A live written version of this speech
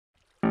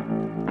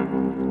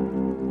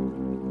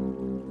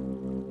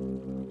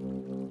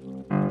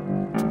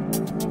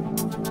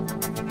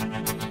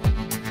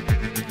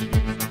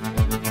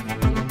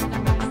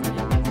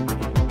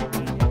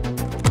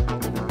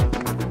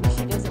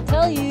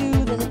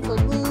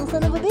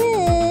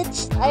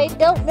I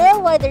don't know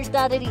why there's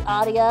not any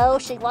audio.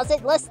 She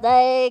wasn't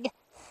listening.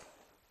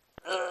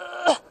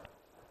 Okay.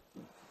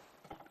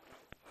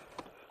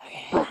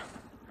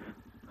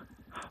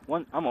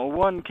 I'm a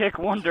one-kick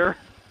wonder.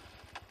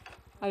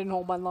 I didn't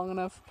hold mine long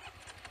enough.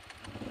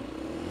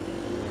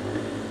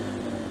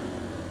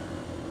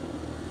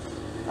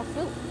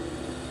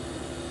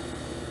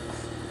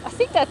 I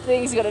think that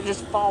thing's gonna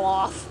just fall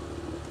off.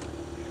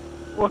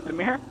 What, the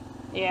mirror?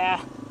 Yeah.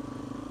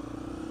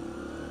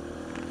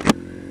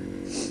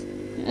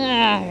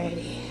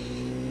 Alrighty.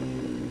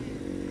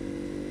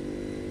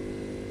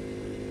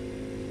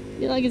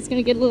 Feel like it's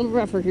gonna get a little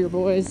rougher here,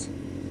 boys.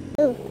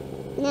 Ooh.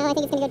 No, I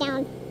think it's gonna go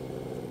down.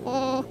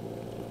 No.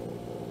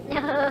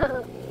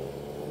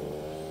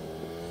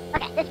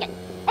 Okay, that's good.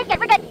 That's good,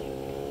 we're good.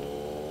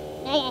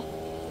 Okay.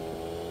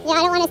 Yeah,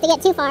 I don't want us to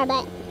get too far,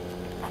 but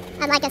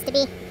I'd like us to be,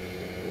 you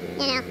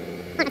know,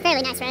 on a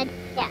fairly nice road.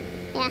 Yeah.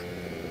 Yeah.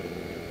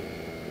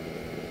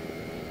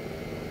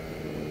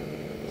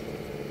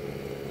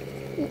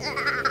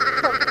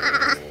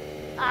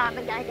 Oh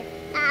my god.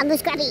 Ah,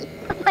 moose grubby.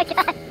 Oh my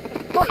god.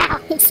 Wow.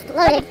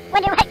 Exploded.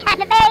 Wonder what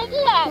kind of berries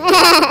he had.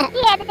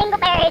 He had the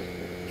dingleberries.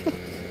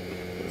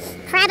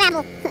 Crab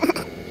apple.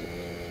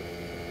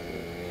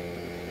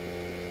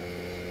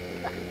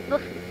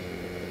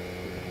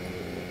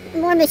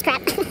 More moose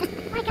crap. Oh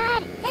my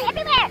god, they're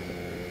everywhere.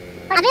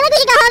 I feel like we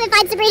should go home and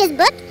find Sabrina's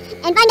book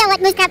and find out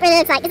what moose crap really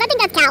looks like, because I think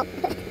that's cow.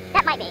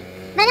 That might be.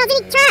 But I don't see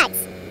any tracks.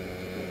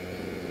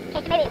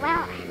 Okay, so maybe,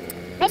 well,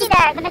 maybe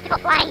they're the mystical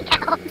flying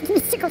cow.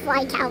 Mystical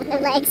flying cow with no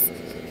legs.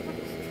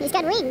 He's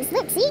got wings.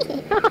 Look, see?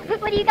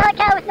 What do you call a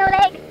cow with no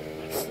legs?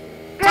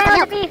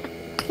 Ground beef.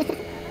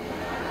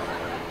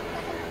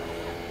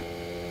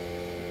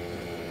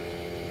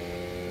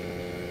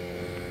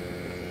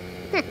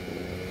 Huh.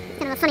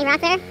 Kind of a funny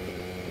rock there.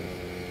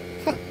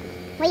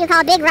 What do you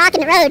call a big rock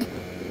in the road?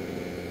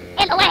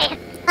 In the way.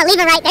 I'll leave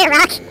it right there,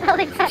 rock. Oh,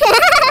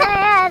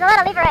 yeah, there's a lot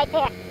of leave it right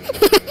there.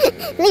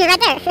 Leave it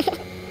right there.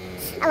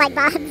 I like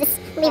Bob. Just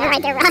leave it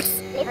right there,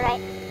 rocks. Leave it right.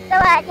 So,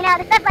 you know,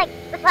 the stuff like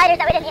the sliders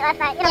that we didn't eat last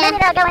night, you know, maybe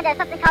they'll go into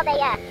something called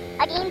a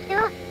ageen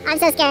stew. I'm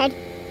so scared.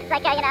 It's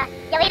like, you know,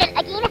 you'll eat an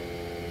ageen?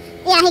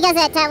 Yeah, he goes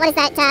at, what is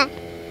that,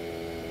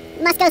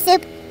 must go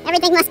soup.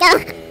 Everything must go.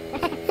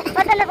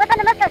 what's in the must go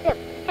soup?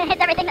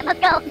 It's everything that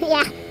must go.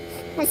 Yeah,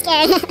 I'm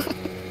scared.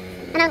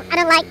 I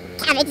don't like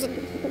cabbage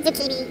and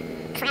zucchini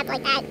crap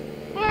like that.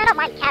 Yeah, I don't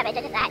mind cabbage,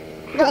 I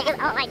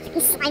don't like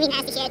slimy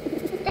nasty shit.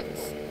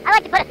 I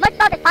like to put as much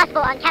salt as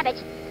possible on cabbage.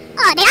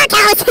 Oh, they are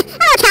cows!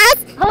 Oh,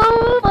 cows!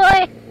 Oh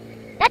boy!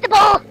 That's a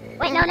bull!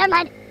 Wait, no, never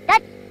mind.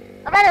 That's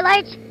a rather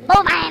large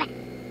bovine.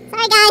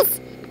 Sorry, guys.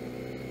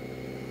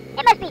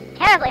 It must be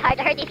terribly hard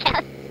to herd these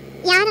cows.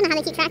 Yeah, I don't know how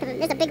they keep track of them.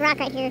 There's a big rock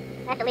right here.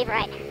 I have to leave it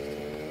right.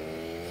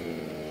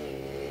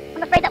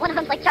 I'm afraid that one of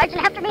them's like charging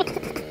after me.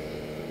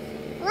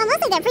 Well,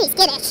 mostly they're pretty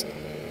skittish.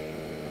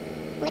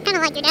 They're kind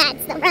of like your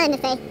dads. They'll run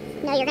if they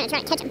know you're going to try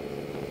to catch them.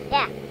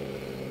 Yeah.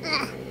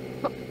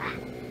 Well,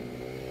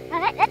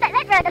 that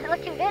road doesn't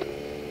look too good.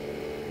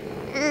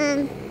 I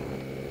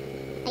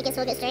guess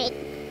we'll get straight.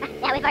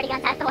 Yeah, we've already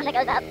gone past the one that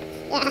goes up.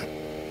 Yeah.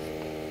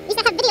 We used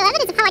to have video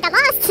evidence of how I got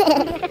lost.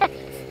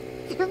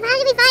 Well, how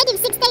did we find him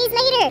 6 days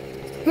later?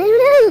 I don't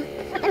know.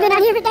 I've been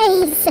out here for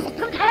days.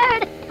 I'm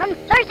tired. I'm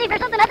thirsty for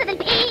something other than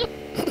pee.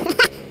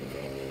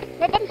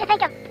 Didn't you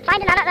think of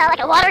finding out like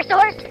a water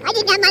source? I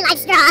didn't have my life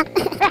straw.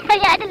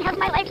 Yeah, I didn't have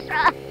my life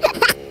straw.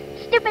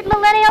 Stupid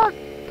millennials.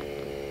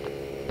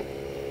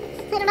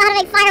 I don't know how to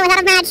make fire without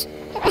a match.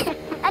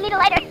 I need a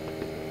lighter.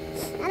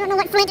 I don't know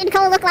what flint and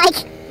coal look like.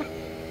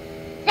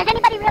 Does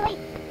anybody really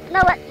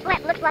know what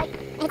flint looks like?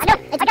 I got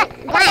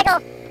black.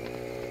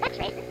 That's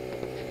racist.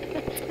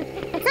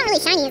 It's not really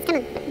shiny, it's kind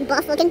of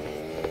buff looking. So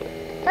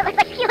it looks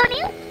like steel on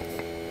you? I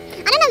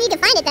don't know if you can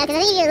find it though, because I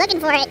think if you're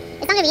looking for it,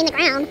 it's not going to be in the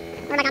ground.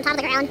 Or like on top of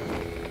the ground.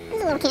 This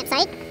is a little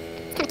campsite.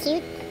 It's kind of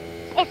cute.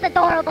 It's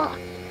adorable.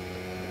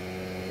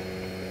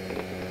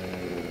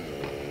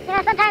 You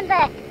know, sometimes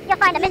you'll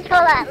find a mystical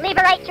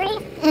leverite tree.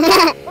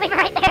 Leave it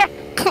right there.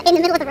 In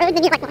the middle of the road, and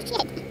then you're like, oh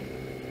shit.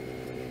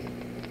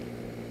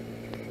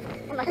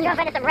 Almost drove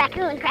into some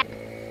raccoon crap.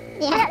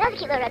 Yeah. That was a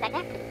cute little road back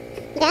there.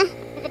 Yeah?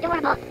 It's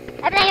adorable.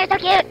 Everything here is so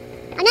cute.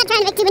 I'm not trying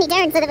to make too many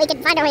turns so that we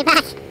can find our way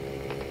back.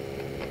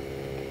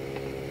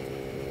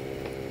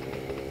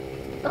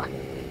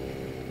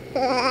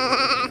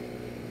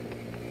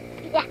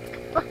 Yeah.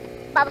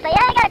 Bob will say,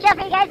 yeah, I got a trail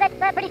for you guys.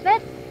 That's pretty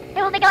smooth.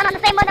 We will be going on the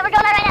same one that we're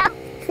going on right now.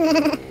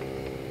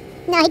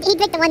 No, he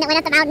picked the one that went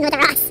up the mountain with the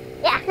rocks.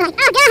 Yeah. I'm like,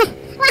 oh god,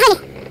 why?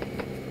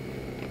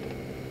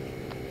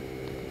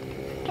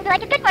 Because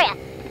like it's good for you.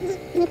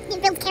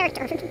 It builds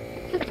character.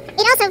 It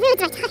also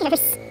ruins my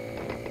tires. So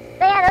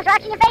yeah, those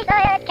rocks in your face, oh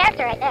yeah, it's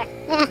character right there.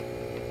 Yeah.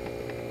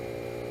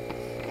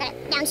 Gotta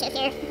downshift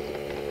here.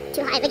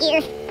 Too high of a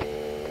gear.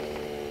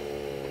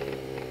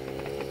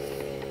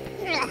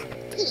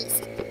 Jeez.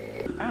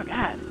 Oh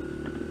god.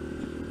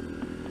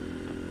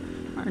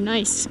 Our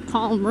nice,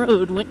 calm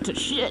road went to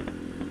shit.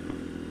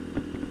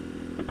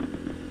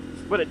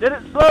 But it did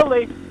it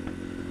slowly.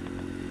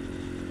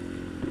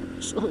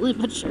 Slowly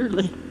but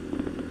surely.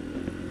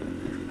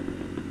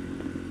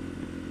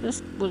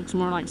 This looks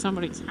more like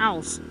somebody's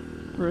house.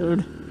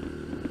 Rude.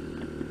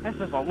 This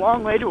is a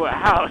long way to a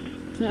house.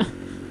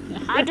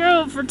 I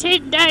drove for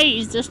 10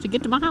 days just to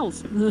get to my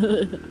house.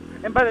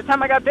 And by the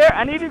time I got there,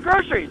 I needed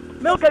groceries.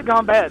 Milk had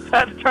gone bad, so I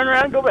had to turn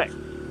around and go back.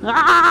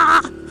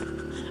 Ah!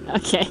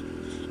 Okay.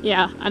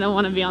 Yeah, I don't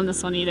want to be on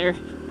this one either.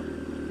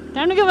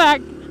 Time to go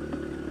back.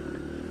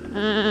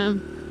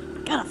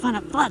 Gotta find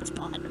a flat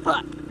spot.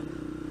 Fuck.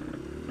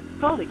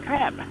 Holy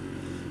crap.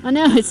 I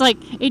know, it's like,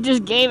 it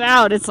just gave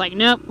out. It's like,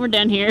 nope, we're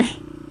done here.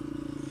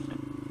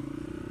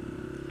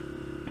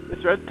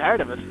 This road's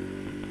tired of us.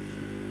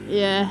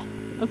 Yeah.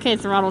 Okay,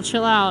 throttle,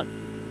 chill out.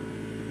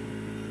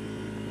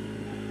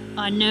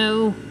 I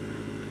know.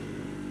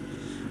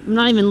 I'm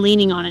not even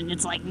leaning on it, and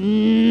it's like,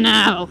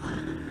 no.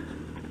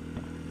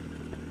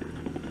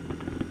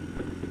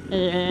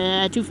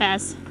 Too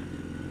fast.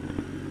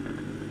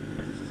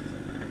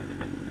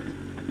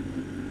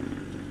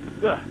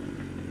 Ugh.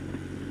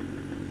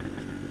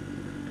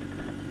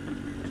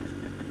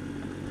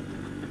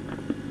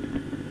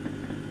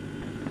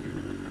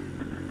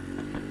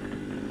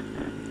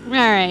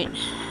 Alright.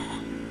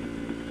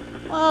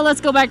 Well, let's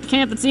go back to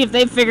camp and see if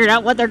they've figured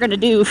out what they're gonna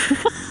do.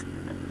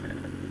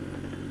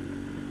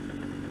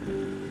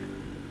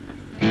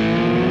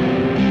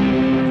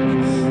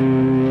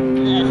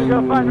 We're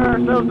gonna find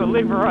ourselves a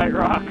leverite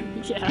rock.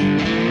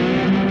 Yeah.